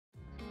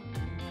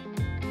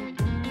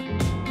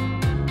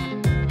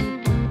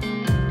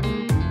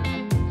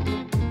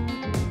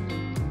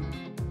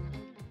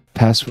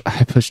Pass.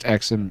 I pushed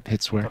X and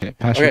hit square. Okay,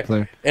 pass your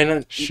player. And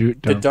then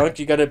Shoot. the dunk,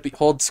 you gotta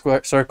hold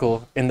square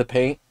circle in the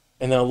paint,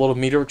 and then a little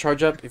meter will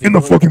charge up. If you In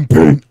the fucking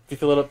paint. If you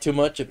fill it up too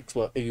much, it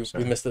explodes.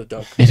 We missed the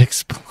dunk. It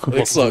explodes. It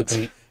explodes.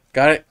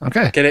 Got it?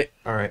 Okay. Get it?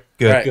 All right.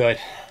 Good. All right. Good.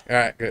 All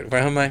right, good.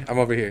 Where am I? I'm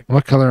over here.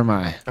 What color am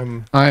I?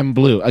 I'm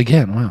blue.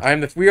 Again, wow.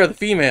 We are the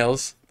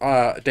females.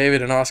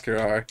 David and Oscar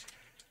are.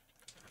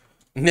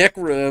 Neck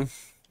rub.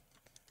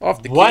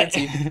 Off the What?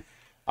 canty.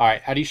 All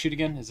right. How do you shoot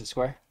again? Is it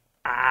square?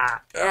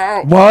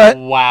 Oh. What?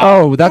 Wow.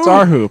 Oh, that's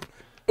our hoop.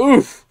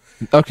 Oof.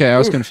 Okay, I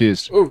was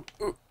confused. Ooh.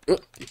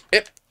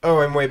 Oh,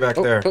 I'm way back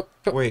there. oh.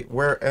 Wait,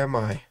 where am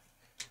I?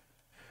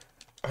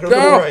 I don't know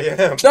where I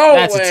am. No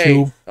That's way. a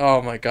 2.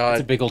 Oh my god.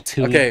 That's a big old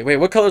 2. Okay, wait.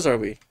 What colors are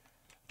we?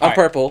 I'm Alright.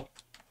 purple.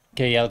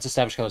 Okay, yeah, let's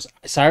establish colors.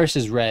 Cyrus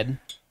is red.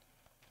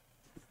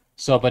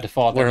 So by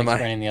default, Where that am makes I?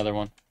 Brandon the other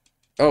one.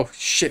 Oh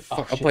shit! Oh,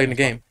 Fuck, I'm shit, playing the fuck.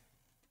 game.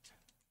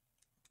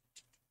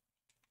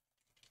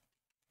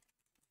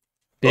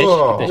 Bitch.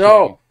 Oh. Bitch,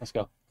 No. Let's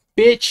go.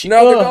 Bitch.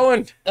 No, they're ugh,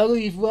 going.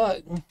 Ugly fuck.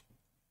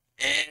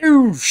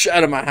 Ew!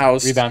 Out of my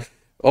house. Rebound.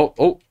 Oh.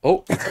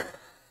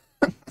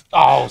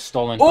 Oh,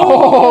 stolen.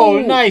 Oh,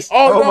 Oh, nice.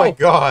 Oh, Oh no. my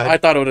god. I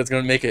thought it was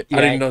gonna make it. Yeah.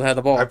 I didn't know they had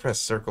the ball. I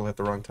pressed circle at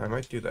the wrong time. I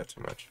do that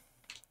too much.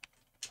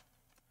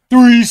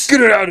 Threes.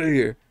 Get it out of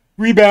here.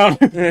 Rebound.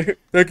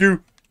 Thank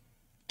you.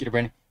 Get it,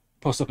 Brandon.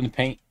 Post up in the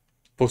paint.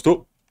 Post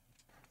up.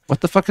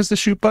 What the fuck is the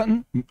shoot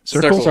button?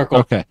 Circle.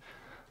 Okay.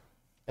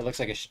 It looks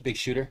like a big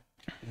shooter.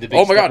 The big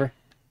Oh my god. stepper.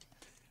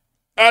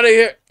 Out of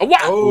here. Wow!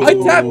 Oh. I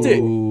tapped it.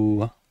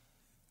 Ooh.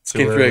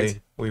 Skin Too rigged.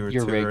 early. We were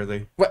You're too rigged.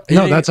 early. What?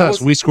 No, You- that's I us.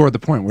 was- We scored the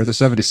point. We're the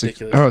 76.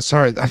 Ridiculous. Oh,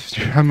 sorry.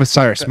 I'm with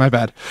Cyrus. My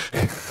bad.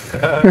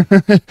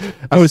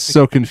 I was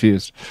so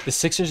confused. The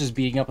Sixers is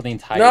beating up on the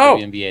entire No.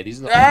 WNBA. These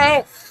are the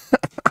Ow!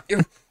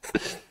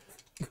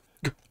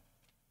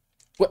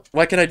 What?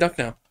 Why can't I dunk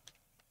now?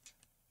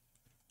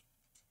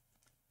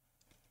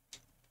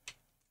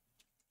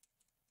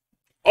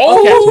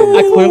 Oh! Okay,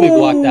 I clearly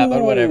blocked that,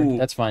 but whatever.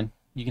 That's fine.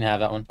 You can have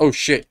that one. Oh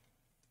shit!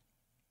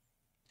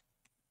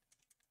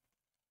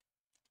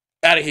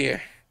 Out of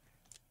here!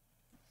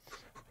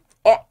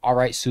 All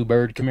right, Sue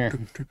Bird, come here.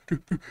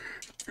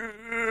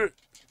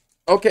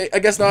 Okay, I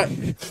guess not.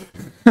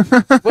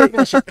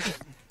 Wait,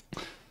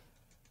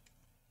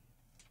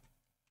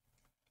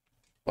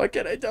 Why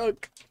can't I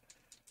dunk?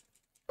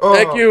 Oh,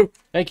 Thank you.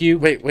 Thank you.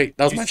 Wait,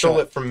 that was You my stole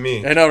shot. it from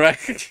me. I know, right?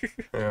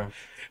 Yeah.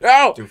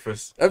 No,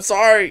 Doofus. I'm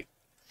sorry.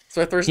 It's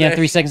my first You have day.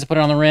 3 seconds to put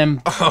it on the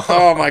rim.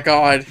 Oh my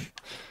god!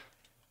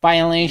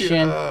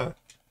 Violation. Yeah.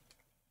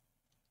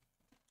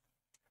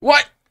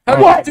 What? How Oh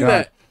did my I do God.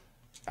 that?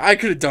 I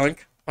could have dunked.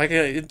 Why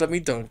can't it let me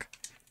dunk?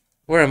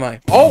 Where am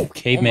I? Oh,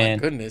 Caveman. Oh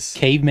my goodness.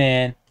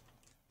 Caveman.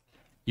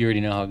 You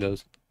already know how it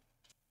goes.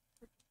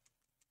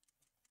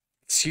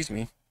 Excuse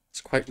me.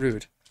 It's quite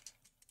rude.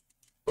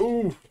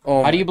 Ooh.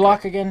 Oh. How do you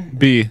block again?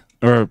 B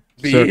or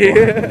B.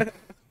 circle.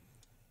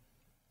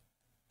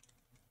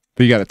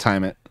 But you got to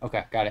time it.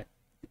 Okay, got it.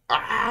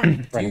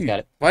 Brandon's got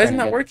it. Why isn't Brandon that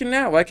got it. working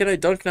now? Why can't I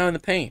dunk now in the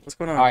paint? What's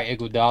going on? All right,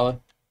 Iguodala.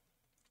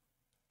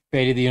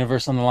 Fate of the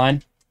universe on the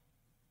line.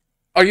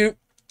 Are you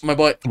my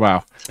butt?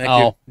 Wow.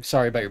 Thank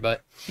Sorry about your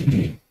butt.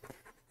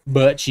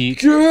 Butt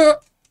cheek. you. Yeah.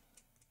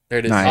 There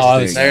it is. Nice. Oh,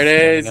 There There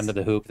it is. Under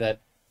the hoop. That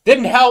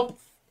didn't help.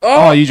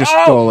 Oh, you just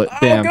stole it.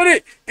 Damn. Get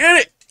it. Get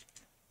it.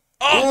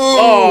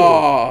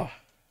 Oh.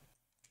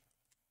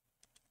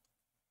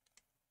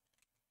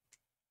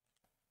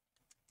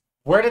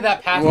 Where did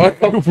that pass? What?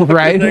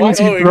 Right? Where's Who's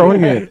it he going?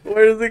 throwing it?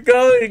 Where's it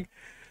going?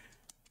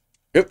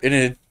 Yep, it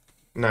is.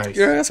 Nice.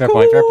 You're as Fair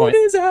cold point, fair point.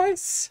 as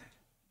ice.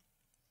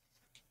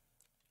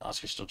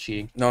 Oscar's still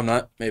cheating. No, I'm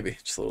not. Maybe.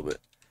 Just a little bit.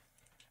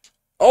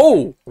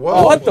 Oh!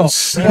 Whoa. What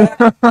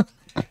the?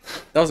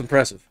 That was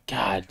impressive.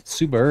 God,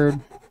 Sue Bird.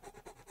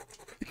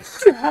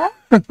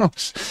 Oh,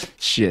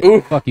 shit.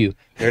 Ooh, Fuck you.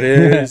 there it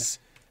is.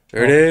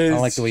 There it is. I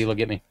don't like the way you look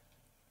at me.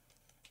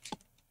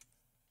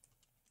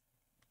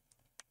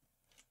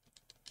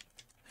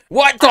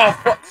 What the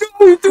fuck?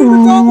 No, you threw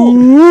the double!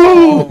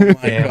 Oh my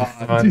Damn,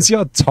 god. fun. Do you see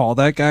how tall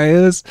that guy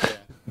is?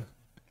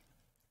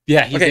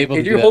 Yeah, he's Okay, able to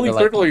if do you're that, holding but,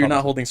 like, circle or you're almost-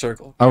 not holding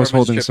circle? I was Or am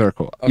holding just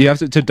circle. Okay. You have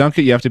to dunk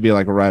it. You have to be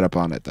like right up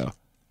on it though.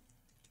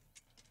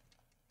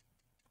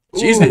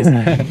 Jesus.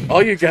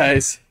 All you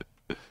guys.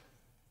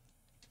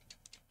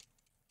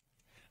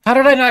 How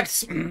did I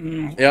not?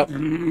 Yep.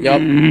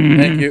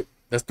 Thank you.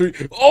 That's 3.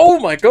 Oh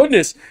my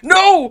goodness.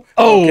 No!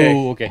 Oh, Okay.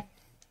 okay.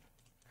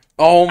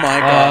 Oh my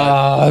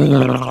god.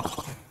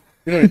 Uh,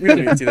 We don't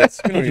need to see this.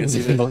 We don't need to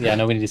see this. yeah,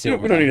 no, we need to see.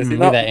 We don't need to see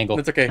Look at that angle.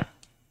 That's okay.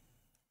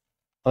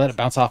 I'll let it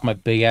bounce off my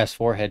big ass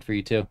forehead for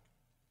you too.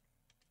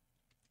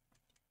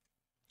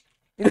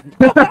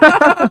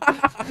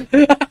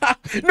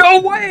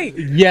 No way!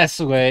 Yes,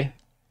 way.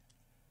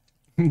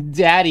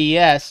 Daddy,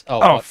 yes.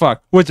 Oh, Oh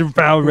fuck! What's your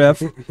foul,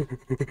 ref? Yeah!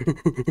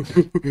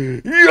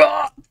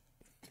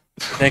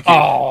 Thank you.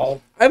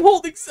 oh. I'm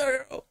holding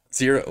zero.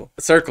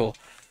 Circle.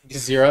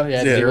 Zero,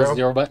 yeah, Zero.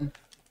 zero button.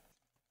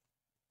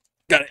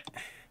 Got it.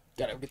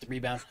 Gotta get the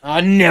rebound.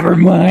 Never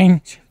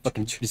mind.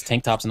 Fucking his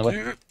tank top's in the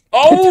way.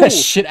 Oh! Get that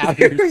shit out of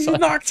here, You son.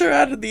 knocked her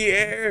out of the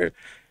air.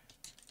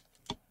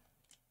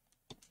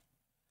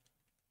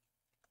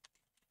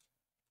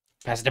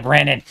 Pass it to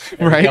Brandon.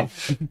 There we Right? go.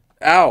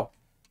 Ow.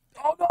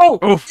 Oh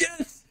no! Oof.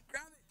 Yes!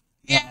 Grab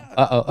it! Yeah!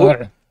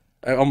 Uh-oh.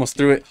 I almost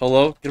threw it.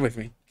 Hello? Get away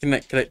from me. Can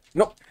I?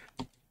 Nope.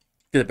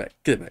 Get it back.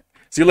 Get it back.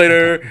 See you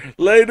later.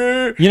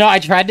 Later. You know, I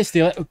tried to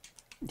steal it.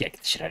 Yeah, get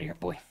the shit out of here,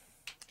 boy.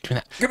 Give me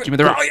that. Give Give me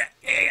the rock. Oh,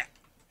 yeah.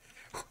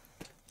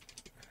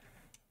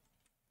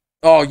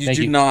 Oh, you Thank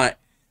do you. not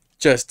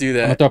just do I'm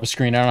gonna that. throw up a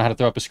screen. I don't know how to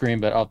throw up a screen,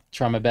 but I'll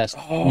try my best.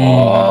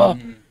 Oh.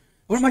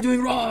 What am I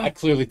doing I wrong?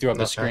 clearly threw up a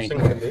Not screen.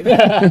 passing it, maybe?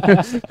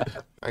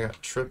 I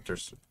got tripped or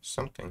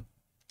something.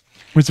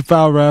 Where's the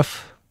foul,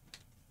 ref?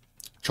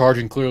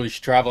 Charging clearly she's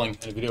traveling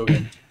in a video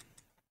game.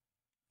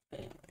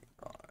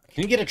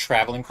 Can you get a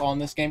traveling call in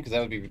this game? Because that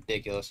would be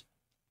ridiculous.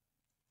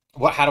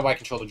 What? How do I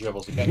control the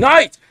dribbles? Okay.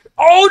 Night!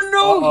 Oh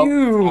no, Uh-oh.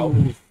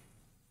 you!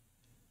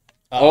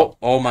 Uh-oh.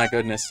 Oh my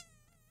goodness.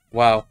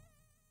 Wow.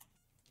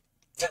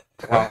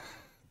 Wow.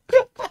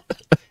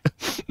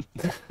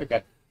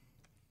 Okay.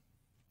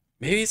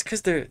 Maybe it's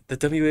because the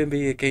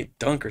WNBA can't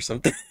dunk or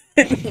something.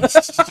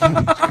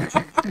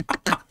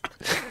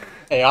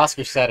 Hey,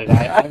 Oscar said it.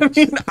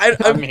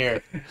 I'm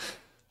here.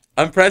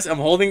 I'm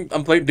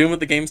playing doing what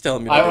the game's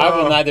telling me. I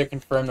will neither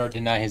confirm nor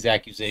deny his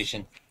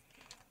accusation.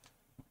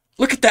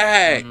 Look at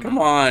that! Come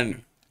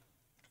on.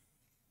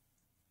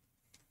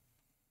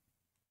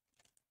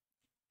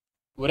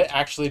 Would it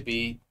actually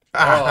be?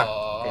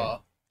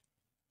 Ah,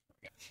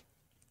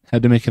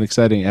 Had to make it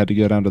exciting. Had to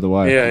go down to the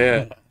wire.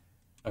 Yeah.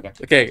 Okay.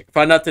 Okay,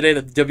 found out today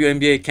that the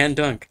WNBA can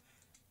dunk.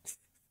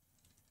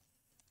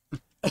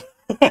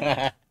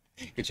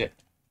 Good shit.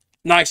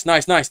 Nice. Go,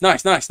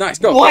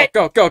 What?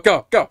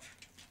 go.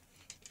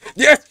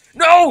 Yes!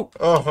 No!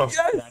 Oh, Yes!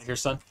 Get out of here,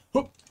 son.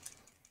 There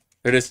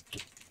it is.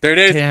 There it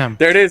is. Damn.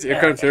 There it is. Here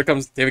it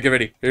comes. David, get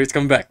ready. Here he's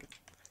coming back.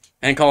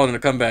 And calling to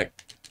come back.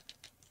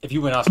 If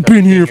you win, Oscar, I've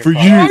been here for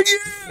you.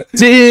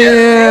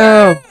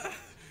 Damn.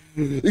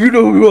 You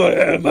know who I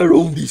am. I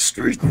roam these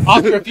streets.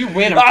 Oscar, if you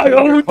win, I I'm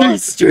own taking your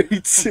these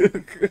streets.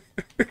 part.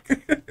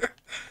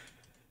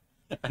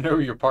 I know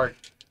where you're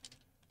parked.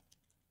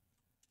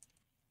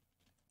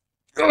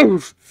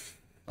 Oof.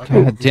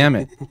 God damn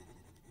it.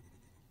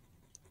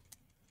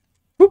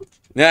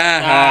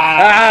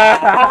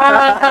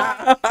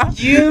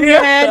 You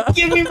man,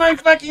 give me my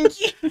fucking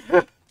key.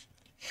 Come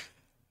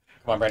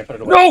on, Brandon, put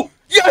it away. No!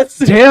 Yes!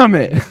 Damn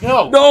it.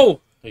 No.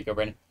 No! There you go,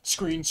 Brandon.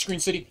 Screen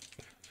City.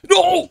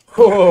 No!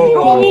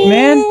 oh.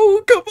 Man.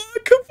 Come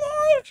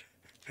on!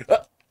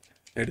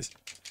 There it is.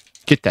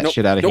 Get that Nope,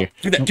 shit out of nope.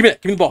 here. Give me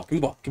the ball. Give me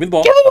the ball. Give him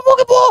the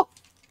fucking ball.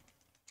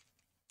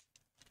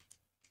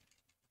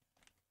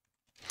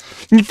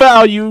 You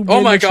foul, you.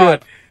 Oh my immature.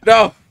 god.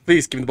 No!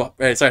 Please give me the ball.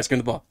 Hey, Cyrus, give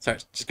me the ball.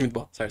 Cyrus, just give me the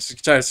ball. Cyrus, just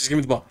give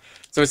me the ball.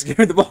 Cyrus, give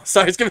me the ball.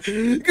 Cyrus, give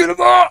me the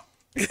ball.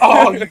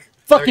 Oh, you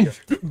fucking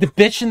the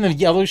bitch in the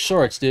yellow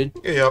shorts, dude.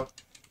 Yep.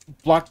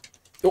 Block.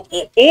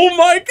 Oh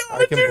my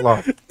god, I can dude.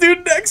 block.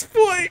 Dude, next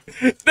point.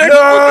 Next Yeah.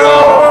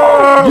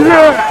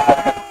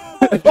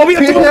 Oh, we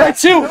have to win by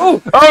 2.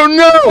 Oh, Oh we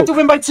no. have to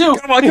win by 2.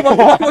 Come on. No!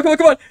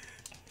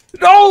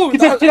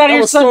 Get that shit out of that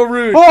here, was son. so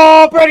rude.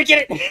 Oh, Brandon,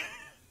 get it.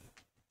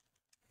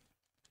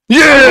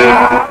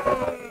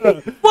 Yeah.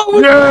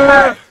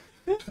 Yeah.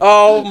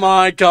 Oh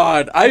my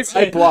god. I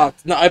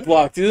blocked. No, I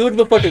blocked. You look at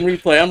the fucking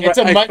replay.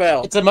 I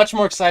fell. It's a much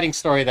more exciting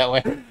story that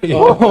way.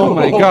 Oh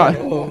my god.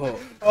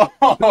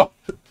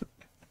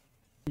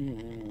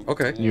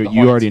 Okay.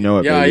 You already know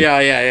it. Yeah, baby.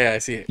 yeah. I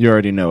see it. You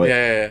already know it.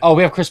 Yeah. Oh,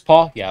 we have Chris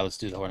Paul. Yeah, let's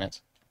do the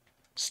Hornets.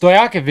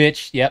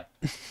 Stojakovic. Yep.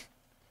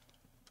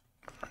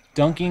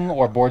 Dunking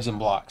or boards and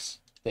blocks,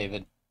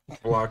 David.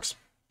 Blocks.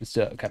 Let's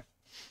do it. Okay.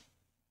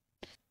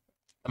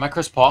 Am I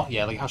Chris Paul?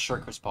 Yeah, look how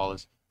short Chris Paul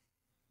is.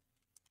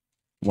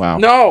 Wow.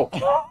 No!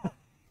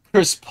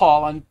 Chris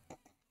Paul on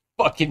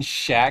fucking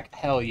Shaq.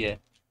 Hell yeah.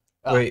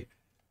 Oh. Wait,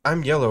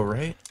 I'm yellow,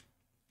 right?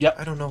 Yep.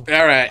 I don't know.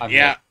 Alright, I'm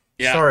yeah.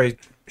 Sorry,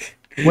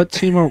 What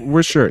team are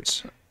we're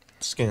shirts?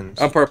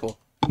 skins. I'm purple.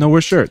 No,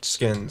 we're shirts.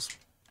 Skins.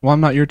 Well, I'm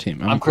not your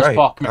team. I'm Chris Right.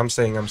 Paul. Come here. I'm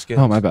saying I'm skins.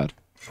 Oh my bad.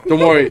 Don't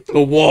worry,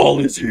 the wall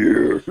is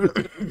here.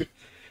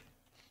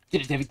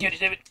 Get it, David. Get it,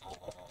 David.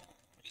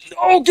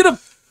 Oh, get him!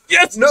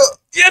 Yes! No.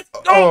 Yes!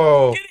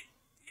 No!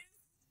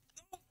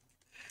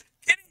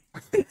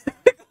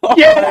 Oh.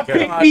 Yeah,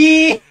 Okay.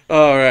 baby.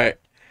 Alright.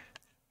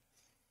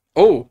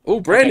 Oh,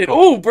 Brandon. Okay, cool.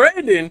 Oh,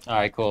 Brandon! All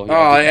right, cool.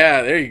 Oh,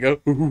 yeah, there you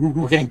go.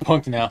 We're getting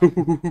punked now.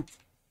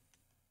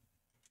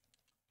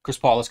 Chris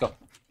Paul, let's go.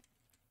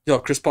 Yo,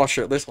 Chris Paul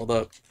shirtless. Hold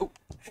up.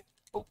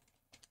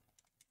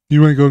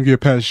 You ain't gonna get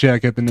past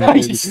Shaq at the net.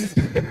 baby.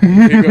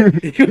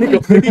 Here you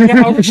go.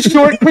 How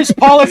short Chris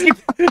Paul is. He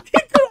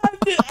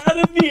grabbed it out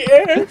of the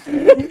air.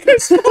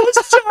 Chris Paul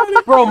shot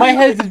it. Bro, my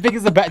head is as big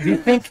as the bat. Do you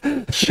think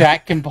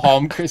Shaq can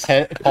palm Chris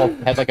head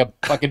like a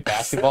fucking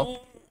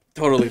basketball?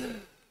 Totally.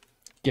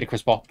 Get it,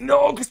 Chris Paul.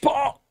 No, Chris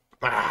Paul.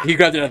 He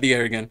grabbed it out of the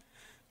air again.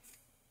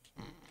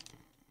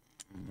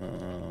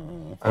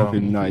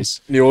 Fucking nice.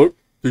 You know what?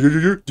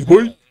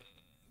 Boy.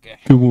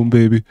 Good one,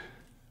 baby.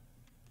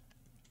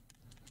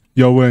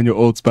 Y'all wearing your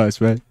Old Spice,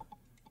 right?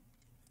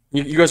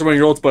 You guys are wearing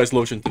your Old Spice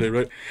lotion today,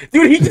 right?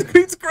 Dude, he just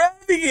keeps grabbing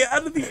it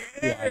out of the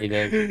air. Yeah, he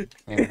did.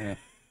 Yeah.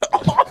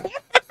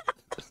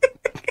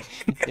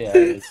 Yeah, it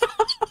is.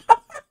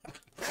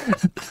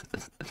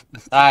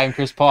 Hi, I'm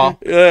Chris Paul.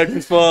 Yeah,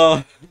 Chris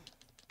Paul.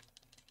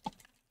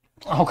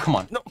 Oh, come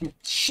on. No.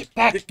 Shit,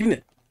 back. Give me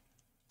it.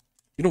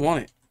 You don't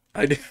want it.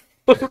 I do.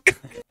 There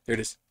it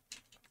is.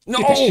 No!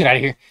 Get that shit out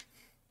of here.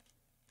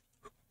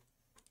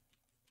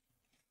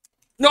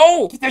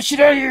 No! Get that shit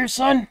out of here,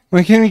 son.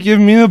 Why can't you give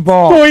me the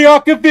ball?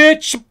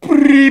 Stojakovic,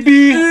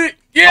 baby.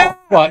 Yeah!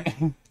 What?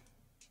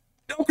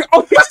 Okay.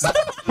 Oh,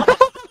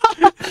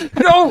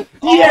 no!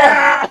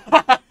 Yeah!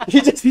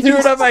 He just threw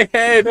it on my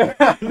head.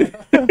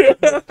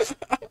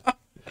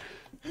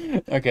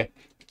 Okay.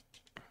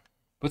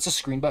 What's the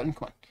screen button?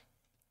 Come on.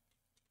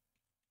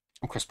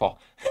 I'm Chris Paul.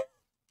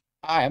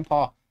 Hi, I'm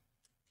Paul.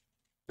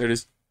 There it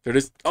is. There it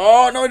is.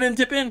 Oh, no, it didn't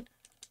tip in.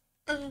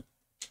 There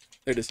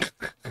it is.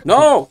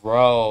 No!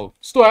 Bro.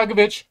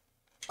 Stojakovic.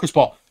 Chris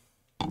Paul.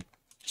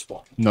 Chris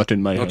Paul. Not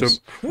in my Not house.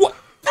 What?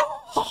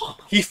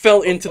 He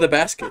fell into the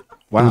basket.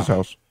 Wow. Whose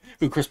house?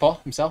 Who, Chris Paul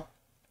himself?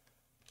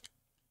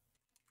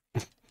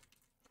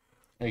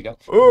 There you go.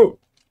 Oh.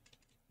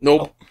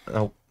 Nope.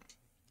 Oh.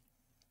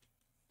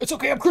 It's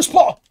okay, I'm Chris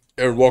Paul.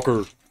 Aaron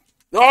Walker.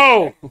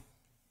 No!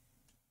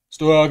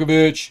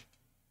 Stojakovic.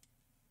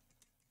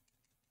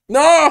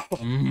 No!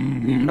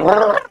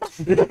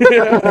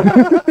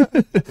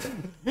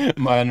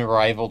 My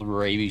unrivaled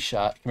rabies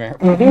shot. Come here.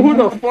 Who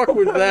the fuck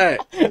was that?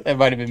 That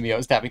might have been me. I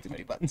was tapping too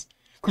many buttons.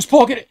 Chris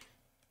Paul, get it.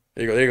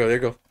 There you go, there you go, there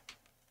you go.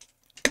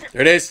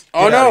 There it is.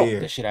 Oh, Get outta no! here.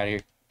 Get that shit out of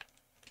here.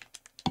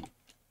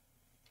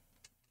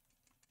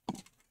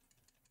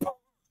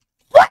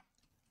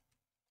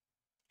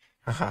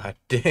 Ah,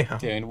 damn.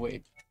 Dude,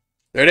 wait.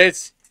 There it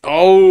is.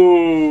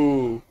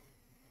 Oh!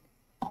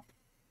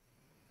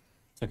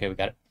 It's okay, we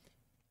got it.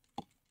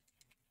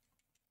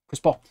 Chris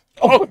Paul.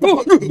 Oh! Chris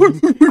Paul! Give me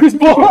the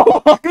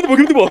ball, give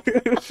me the ball.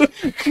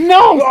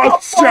 No! Oh,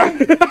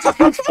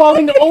 shit. I'm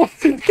falling over.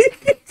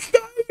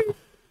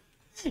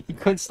 You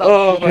couldn't stop.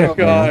 Oh my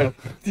god.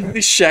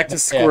 Shaq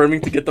just squirming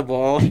to get the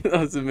ball.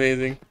 That was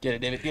amazing. Get it,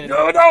 David. Get it.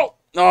 No, no!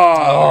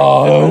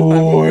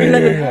 Oh, we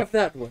let him have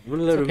that one. We'll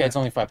let It's him okay, have- it's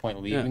only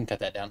 5-point lead. Yeah. We can cut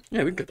that down.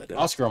 Yeah, we can cut that down.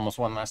 Oscar almost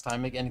won last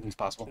time. Make anything's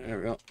possible. There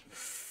we go.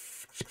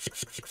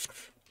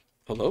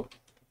 Hello?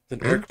 Is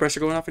an air compressor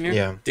going off in here?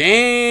 Yeah.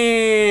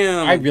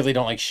 Damn! I really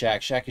don't like Shaq.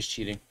 Shaq is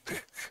cheating.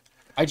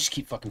 I just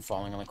keep fucking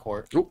falling on the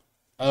court. Oop.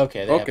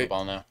 Okay, they have Okay. the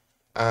ball now.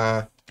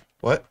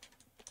 What?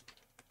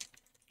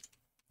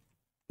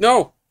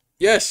 No!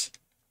 Yes!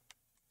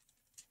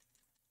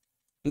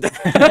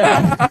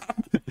 That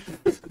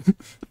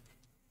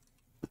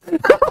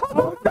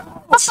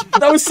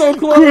was so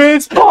close!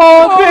 Chris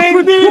Paul,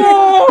 baby!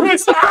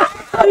 Yes!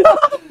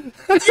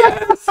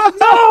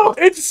 No!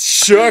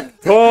 It's Shaq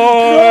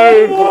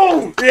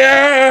time!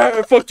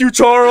 Yeah! Fuck you,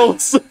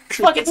 Charles!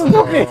 Fucking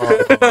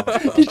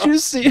stupid! Did you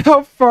see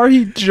how far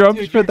he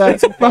jumped for that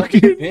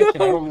fucking? Bitch,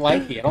 and I don't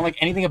like it. I don't like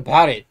anything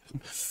about it.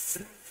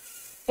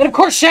 And of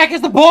course, Shaq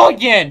has the ball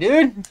again,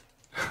 dude.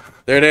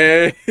 There it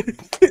is!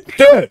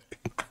 Dude!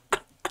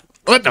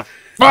 What the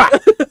fuck?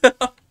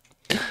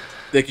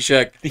 Thank you,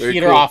 Shaq. The Very heat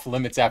cool. are off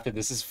limits after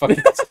this. Is fucking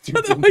The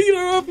stupid. heat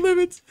are off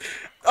limits.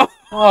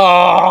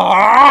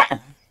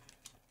 Ah!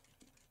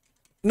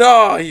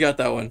 No, he got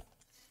that one.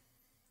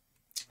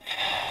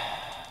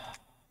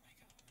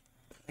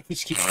 I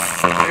just keep.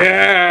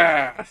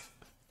 Yeah!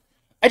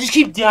 I just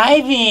keep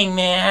diving,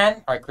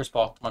 man. All right, Chris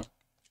Paul, come on,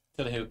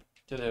 to the hoop,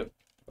 to the hoop.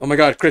 Oh my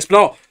god, Chris,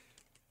 no!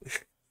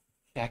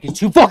 Shaq is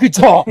too fucking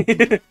tall.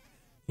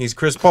 He's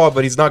Chris Paul,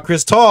 but he's not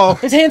Chris Tall.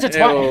 His hands are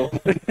Ew.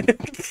 tight.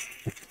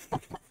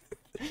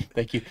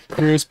 Thank you,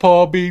 Chris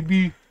Paul,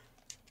 baby.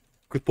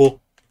 Chris Paul.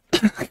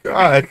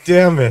 God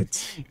damn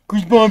it.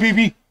 Chris Paul,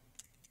 baby.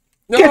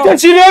 No! Get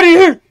that shit out of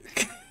here.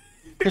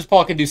 Chris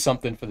Paul can do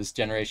something for this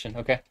generation.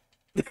 Okay,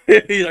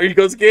 There he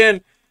goes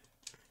again.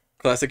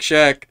 Classic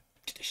Shaq.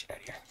 get this shit out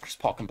of here. Chris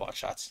Paul can block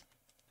shots.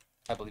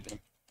 I believe in him.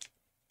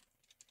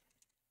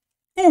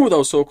 Ooh, that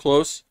was so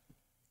close.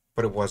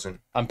 But it wasn't.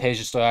 I'm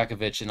Peja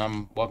Stojakovic, and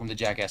I'm welcome to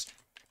Jackass.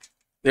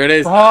 There it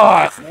is.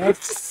 Fuck!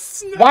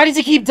 Why does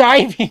he keep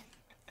diving?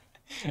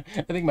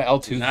 I think my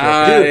L2 is broken. Dude,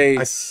 I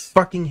Nice.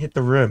 fucking hit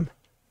the rim.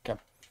 Okay.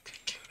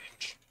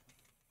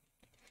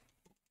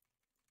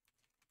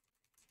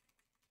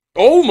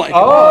 Oh my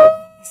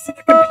god. See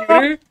the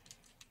computer?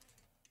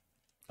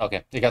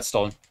 Okay, it got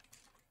stolen.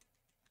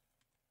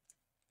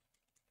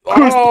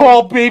 Chris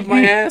Paul, baby.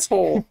 My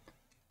asshole.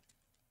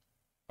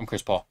 I'm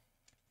Chris Paul.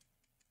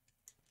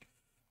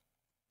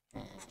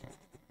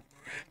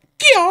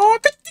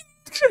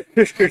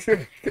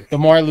 The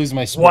more I lose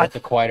my sport, the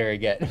quieter I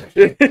get.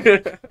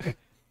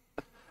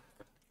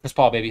 Chris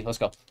Paul, baby, let's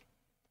go.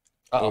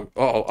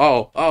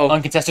 Uh-oh. Oh.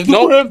 Uncontested.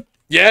 Nope.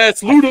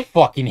 Yes, Luda.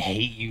 Fucking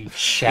hate you,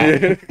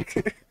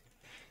 Shaq.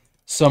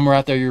 Somewhere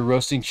out there, you're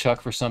roasting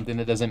Chuck for something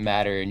that doesn't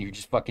matter, and you're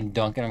just fucking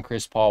dunking on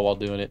Chris Paul while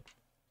doing it.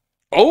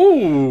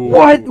 Oh.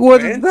 What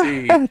was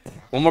fancy. that?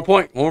 One more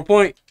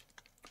point.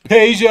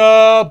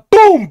 Peja!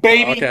 Boom,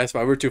 baby! Okay, that's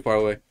fine. We're too far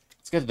away.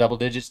 Let's get to double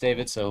digits,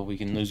 David, so we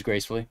can lose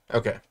gracefully.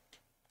 Okay.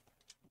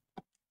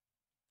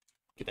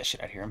 Get that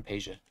shit out of here. I'm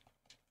Peja.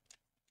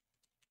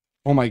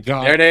 Oh my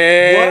god. There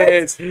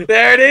it is.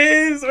 There it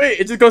is. Wait,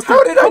 it just goes through.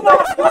 How did I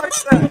not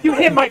watch that? You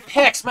hit my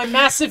pecs, my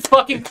massive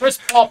fucking Chris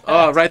Paul pecs.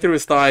 Oh, right through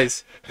his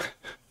thighs.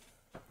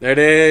 There it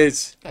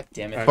is. God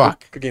damn it. All right,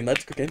 Fuck. Good game.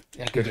 Let's go game.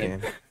 Yeah, Good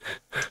game.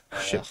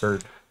 Shit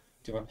bird.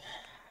 Do you want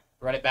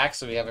run it back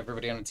so we have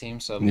everybody on the team?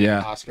 So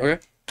Yeah. Oscar. Okay.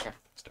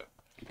 Let's do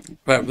it.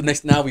 Right. But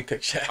next, now we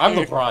pick Shaq. I'm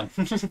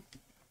LeBron.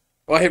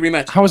 Oh, hey,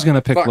 rematch. I was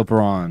gonna pick Fuck.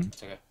 LeBron.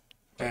 It's okay.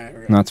 All right,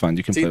 we're No, that's fine.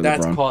 You can See, play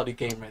that's a LeBron. quality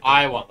game right there.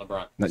 I want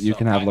LeBron. No, you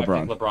can have I pick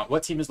LeBron. LeBron.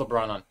 What team is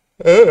LeBron on?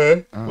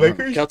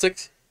 Lakers?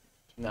 Celtics.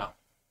 No.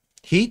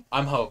 Heat?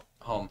 I'm home.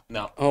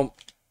 No. Home.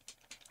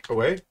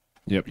 Away?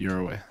 Yep, you're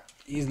away.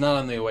 He's not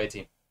on the away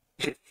team.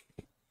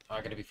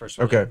 I'm gonna be first.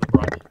 Okay.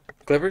 LeBron.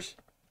 Clippers.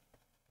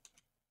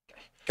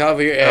 Cobb, Oh,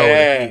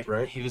 yeah. the Heat,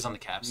 right? He was on the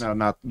Cavs. No,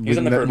 not. He's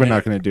on the We're perimeter.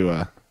 not gonna do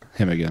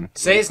him again.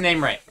 Say his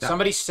name right.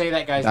 Somebody say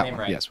that guy's That name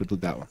one. right. Yes, we'll do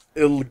that one.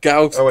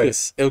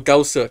 Ilgauskas.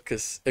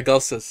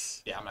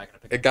 Ilgauskas. Yeah, I'm not gonna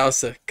pick it.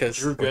 Ilgauskas.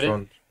 Drew Which Gooden.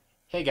 one?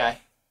 Hey guy.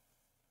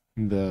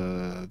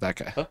 That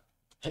guy. Huh?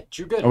 Hey,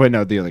 Drew Gooden. Oh wait,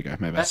 no, the other guy.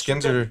 My bad. That's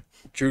Skins Drew are...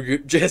 Drew.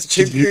 Just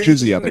Drew.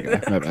 Choose the other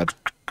guy. My bad.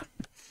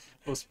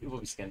 We'll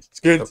be skins.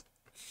 Skins.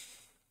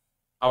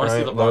 I want to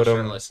see Right, LeBron load 'em.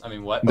 shirtless. I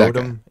mean, what? That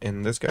guy. Odom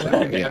and this guy.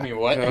 Yeah. I mean,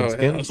 what? Oh,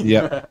 Skins?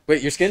 Yeah.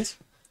 Wait, your skins?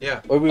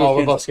 Yeah. Or we Oh, were we're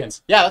skins? both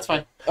skins. Yeah, that's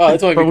fine. Oh,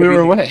 that's why But we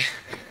were away.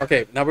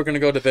 Okay, now we're gonna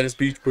go to Venice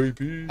Beach,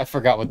 baby. I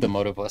forgot what the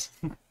motive was.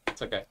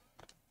 It's okay.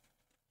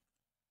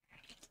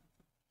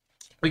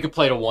 We could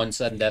play to one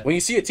sudden death. When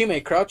you see a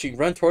teammate crouching,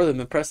 run toward them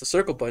and press the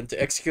circle button to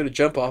execute a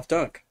jump off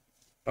dunk.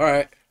 All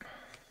right.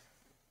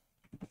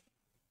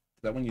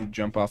 Is that when you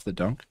jump off the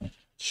dunk?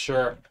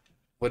 Sure.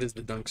 What is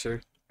the dunk,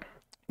 sir?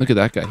 Look at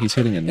that guy. He's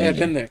hitting a Yeah, I've net.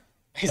 been there.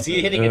 Is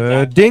he hitting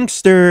a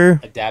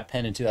Dinkster. dab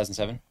pen in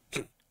 2007?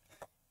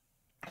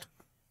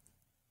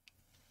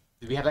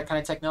 Did we have that kind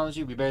of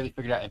technology? We barely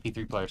figured out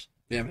MP3 players.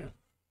 Yeah, man.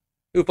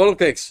 Ooh, funnel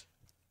cakes.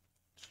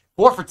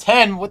 4 for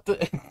 10. What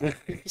the?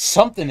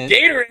 Something is.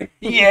 Gatorade.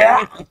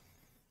 Yeah.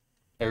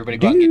 Everybody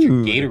go out and get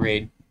your Dude.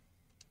 Gatorade.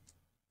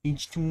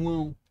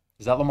 H2O.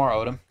 Is that Lamar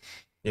Odom?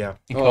 Yeah.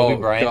 And Kobe Oh,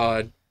 Bryant?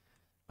 God.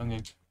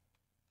 Okay.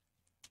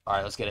 All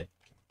right, let's get it.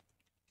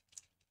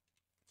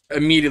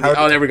 Immediately.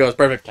 How- Oh, there we go. It's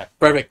perfect. Okay.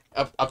 Perfect.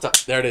 Up top.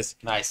 There it is.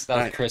 Nice. That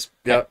was Nice. crisp.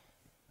 Yep.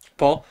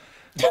 Paul.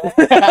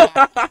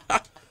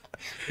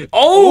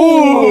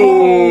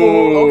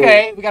 Oh.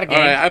 Okay, we got a game.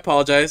 All right, I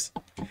apologize.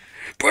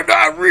 But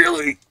not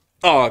really.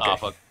 Oh, okay. Oh,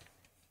 fuck.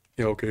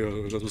 Yeah, okay.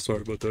 I'm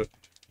sorry about that.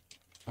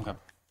 Okay.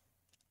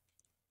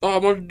 Oh, I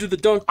wanted to do the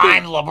dunk thing.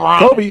 I'm LeBron.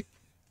 Kobe.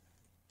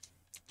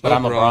 But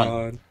I'm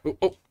LeBron.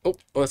 Oh,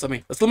 that's not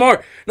me. That's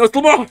Lamar. No, it's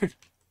Lamar.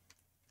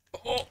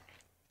 Oh,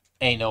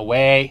 Ain't no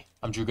way.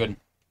 I'm Drew Gooden.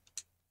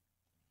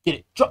 Get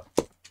it. Drop.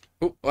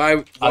 oh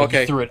Oh,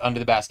 okay. you threw it under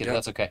the basket. Yeah.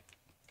 That's okay.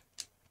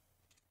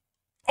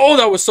 Oh,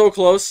 that was so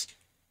close.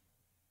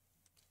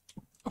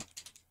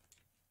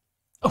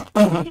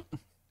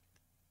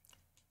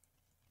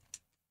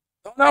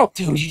 Oh, no.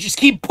 Dude, you just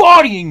keep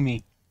bodying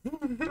me.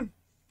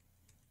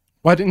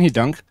 Why didn't he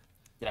dunk?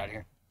 Get out of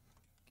here.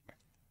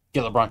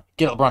 Get LeBron.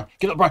 Get LeBron.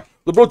 Get LeBron.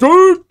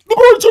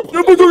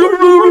 LeBron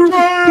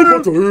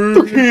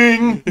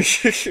James.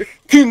 King.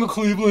 King of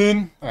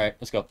Cleveland. All right,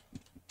 let's go.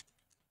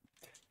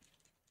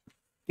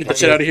 Get the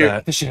shit out of here.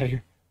 Get this shit out of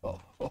here.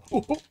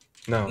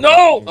 No.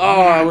 No! Oh,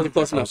 I wasn't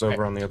close I enough. was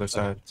over on the other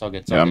side. It's all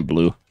good. It's all Yeah, I'm good.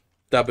 blue.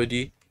 Double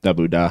D.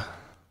 Dabu da.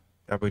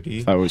 Abu D.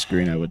 If I was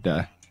green, I would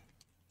die.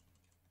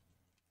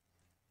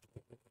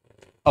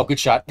 Oh, good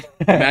shot.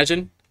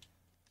 Imagine.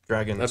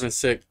 Dragons. That's been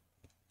sick.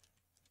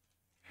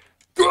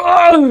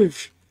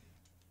 Gosh!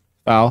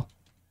 Foul.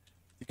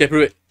 You can't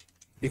prove it.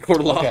 You court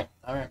of law. Okay.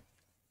 All right.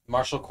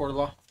 Marshall Court of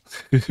Law.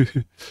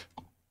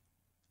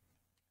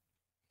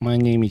 My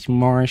name is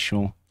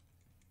Marshall.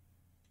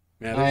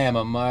 Man, I am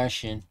a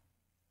Martian.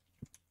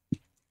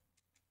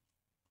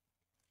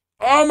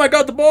 oh my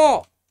god, the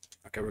ball!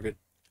 Okay, we're good.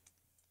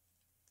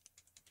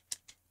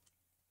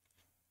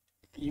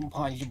 You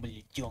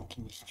possibly junk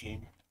in this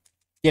game.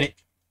 Get it.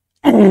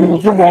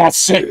 You're all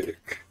sick.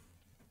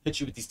 Hit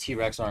you with these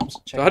T-Rex arms.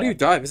 Check So how it do you out.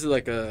 dive? Is it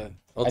like a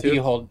I think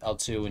you L2? hold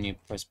L2 when you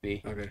press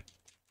B. Okay.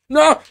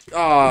 No!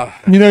 Ah.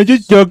 You know,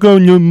 just talk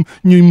on your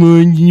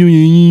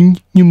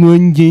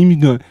mind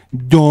games got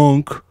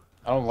donk.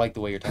 I don't like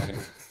the way you're talking.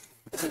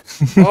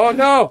 Oh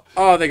no!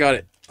 Oh, they got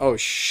it. Oh,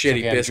 shitty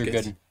Okay, I'm Drew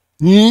biscuits. Gooden.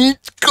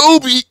 It's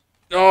Kobe.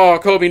 Oh,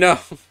 Kobe, no.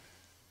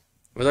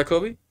 Was that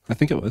Kobe? I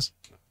think it was.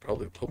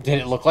 Probably. Did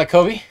it look like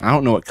Kobe? I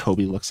don't know what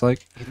Kobe looks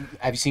like.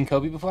 Have you seen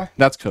Kobe before?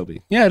 That's Kobe.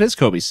 Yeah, it is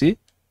Kobe. See?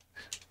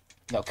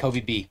 No, Kobe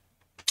B.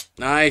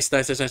 Nice.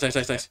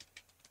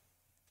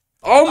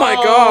 Oh my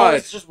god!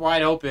 It's just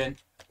wide open.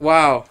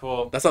 Wow.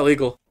 Cool. That's not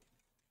legal.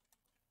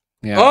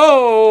 Yeah.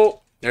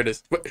 Oh! There it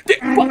is. What?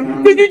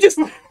 Did you just...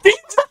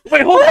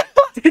 Wait, hold on.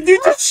 Did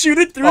you just shoot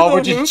it through Oh, the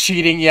we're just hoop?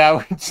 cheating.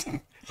 Yeah.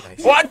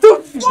 What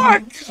the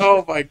fuck?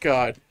 Oh my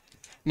god.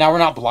 Now we're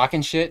not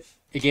blocking shit.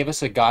 It gave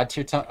us a god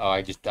tier time. Oh,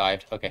 I just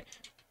dived. Okay.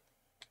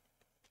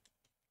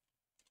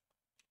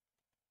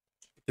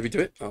 Did we do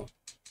it? Oh.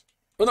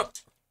 Oh no.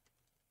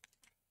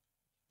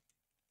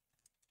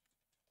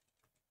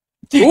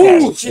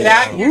 Ooh, Shit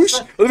out of here, whoosh.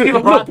 son.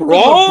 LeBron.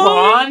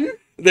 LeBron?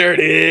 There it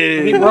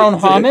is.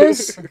 LeBron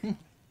James?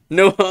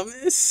 No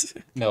hummus.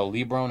 No,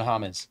 LeBron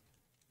James.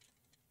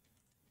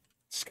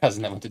 His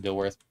cousin that went to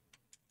Dilworth.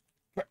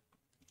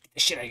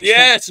 Shit out of here,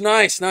 son.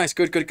 Yes, nice.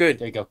 Good.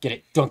 There you go. Get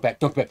it. Dunk back.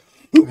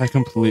 I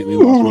completely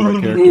lost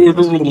my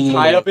character.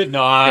 Tied up at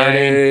 9. There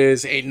it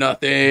is. Ain't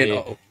nothing. Yeah.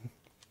 Uh-oh.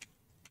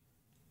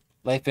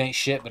 Life ain't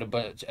shit, but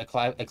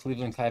a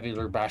Cleveland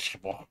Cavalier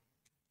basketball.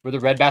 We're the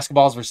red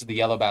basketballs versus the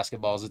yellow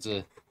basketballs. It's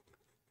a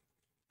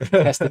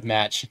tested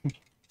match.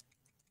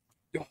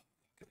 Yo,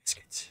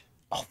 biscuits.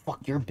 Oh,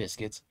 fuck your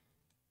biscuits.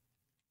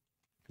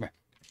 Come here.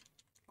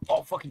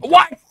 Oh, fucking...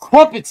 What?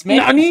 Crumpets, man.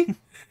 Nani?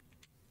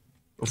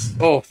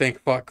 Oh,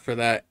 thank fuck for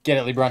that. Get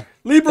it, LeBron.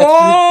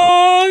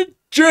 LeBron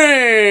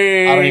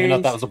James. I don't even know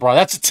if that was LeBron.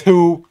 That's a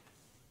 2.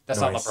 That's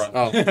Nice. not LeBron.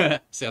 Oh.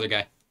 It's the other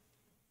guy.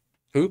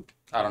 Who?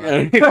 I don't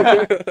know.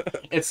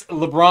 It's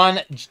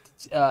LeBron,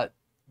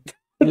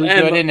 really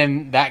good, and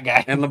then that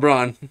guy. And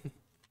LeBron.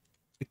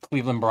 The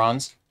Cleveland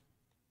Bronze.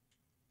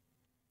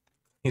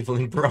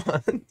 Cleveland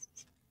Bronze.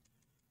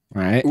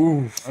 All right.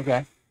 Ooh.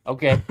 Okay.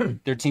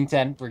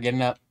 13-10. We're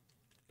getting up.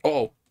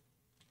 Oh.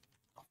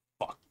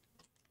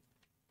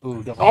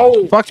 Ooh, double.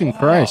 Oh. Fucking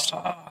Christ.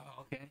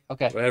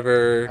 Okay.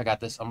 Whatever. I got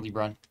this. I'm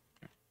LeBron.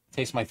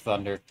 Taste my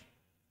thunder.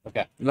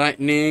 Okay.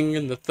 Lightning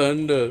and the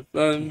thunder.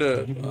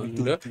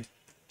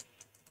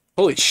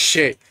 Holy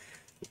shit.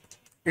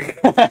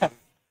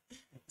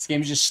 This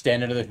game is just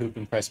stand under the hoop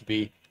and press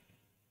B.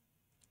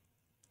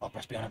 Oh,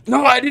 press B on him.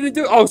 No, I didn't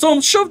do it. Oh,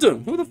 someone shoved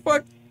him. Who the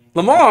fuck?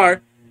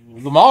 Lamar?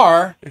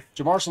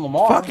 Jamarson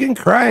Lamar. Fucking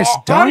Christ.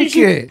 Oh, how did Dunk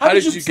it. How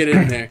did you get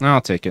in there?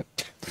 I'll take it.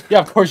 Yeah,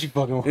 of course you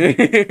fucking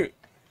will.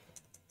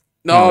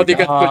 No, they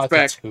got Ah, pushed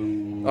it's a back.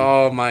 2.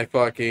 Oh my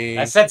fucking.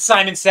 I said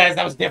Simon Says.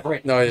 That was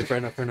different. No, it's fair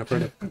enough. All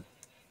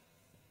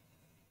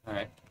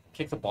right.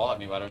 Kick the ball at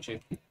me, why don't you?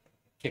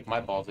 Kick my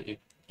balls at you.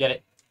 Get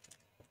it.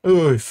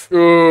 Oof.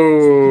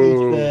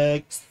 Ooh.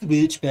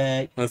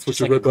 Switchback. Let's Just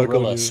switch like it back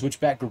gorilla. on.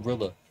 Switchback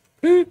gorilla.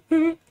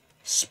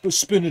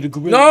 Spin it a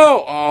gorilla.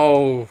 No!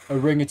 Oh. A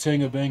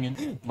ring-a-ting a banging.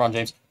 LeBron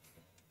James.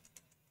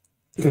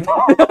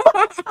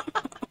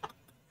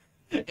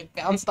 It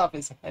bounced off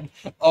his head.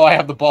 Oh, I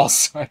have the ball.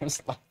 Sorry, I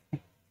was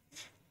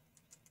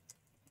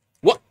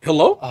What?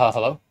 Hello?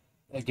 hello?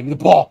 Give me the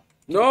ball.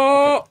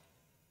 No!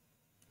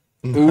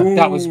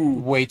 That was Ooh.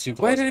 way too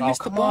close. Why did I miss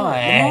the come ball? on.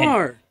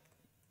 Lamar.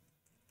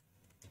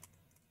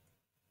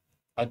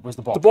 Where's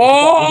the ball? The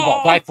ball! Where's the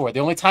ball? Die for it. The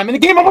only time in the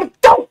game I want to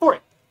go for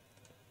it.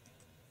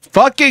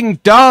 Fucking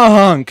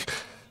dunk.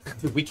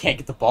 Dude, we can't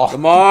get the ball.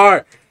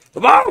 Lamar!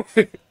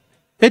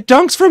 It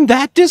dunks from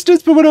that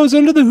distance, but when I was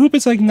under the hoop,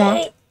 it's like,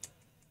 nah.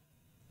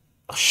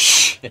 Oh,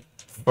 shit.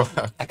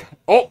 Fuck.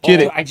 Oh, Get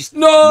it. I just...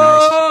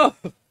 No!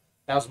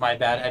 That was my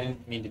bad. I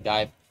didn't mean to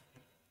dive.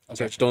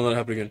 Okay, just don't let it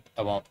happen again.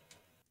 I won't.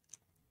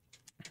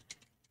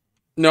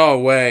 No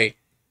way.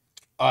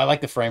 Oh, I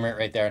like the frame rate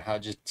right there and how it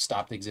just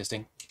stopped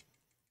existing.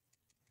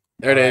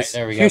 There it All right, is.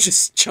 there we go. You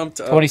just jumped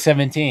up.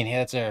 2017. Yeah,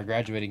 that's our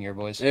graduating year,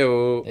 boys.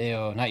 Ew.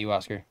 Ew, not you,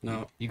 Oscar.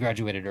 No. You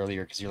graduated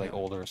earlier because you're like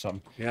older or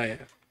something. Yeah.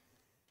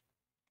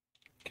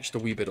 Just a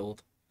wee bit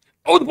old.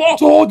 Oh, the ball!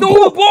 Oh,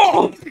 no, the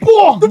ball!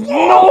 Ball!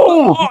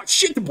 No! Oh,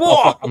 shit, the Oh,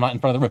 ball! fuck, I'm not in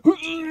front of the room.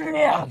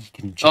 You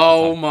can jump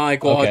Oh inside. my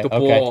god, Okay, the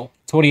okay. ball.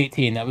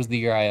 2018. That was the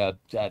year I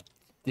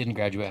didn't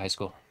graduate high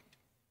school.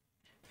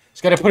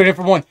 Just gotta put it in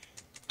for one.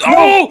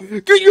 Oh!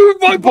 Get you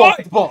my ball!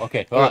 The ball.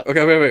 Okay.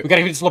 Okay, wait. We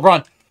gotta give it to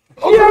LeBron.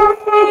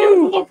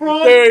 Oh,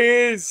 LeBron. there he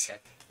is. Okay.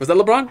 Was that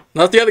LeBron?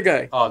 No, that's the other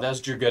guy. Oh, that was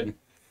Drew Gooden.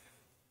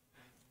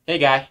 Hey,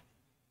 guy.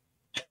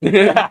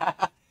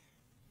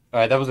 All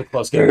right, that was a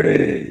close game. There it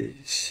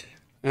is.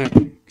 Alright,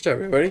 good job,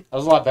 everybody. That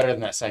was a lot better than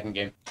that second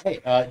game. Hey,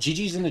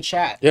 GG's in the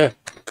chat. Yeah.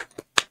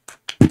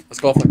 Let's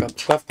golf like up.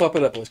 Clap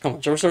it up, boys. Come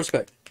on, show us some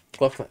respect.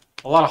 Clap.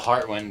 A lot of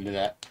heart went into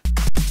that.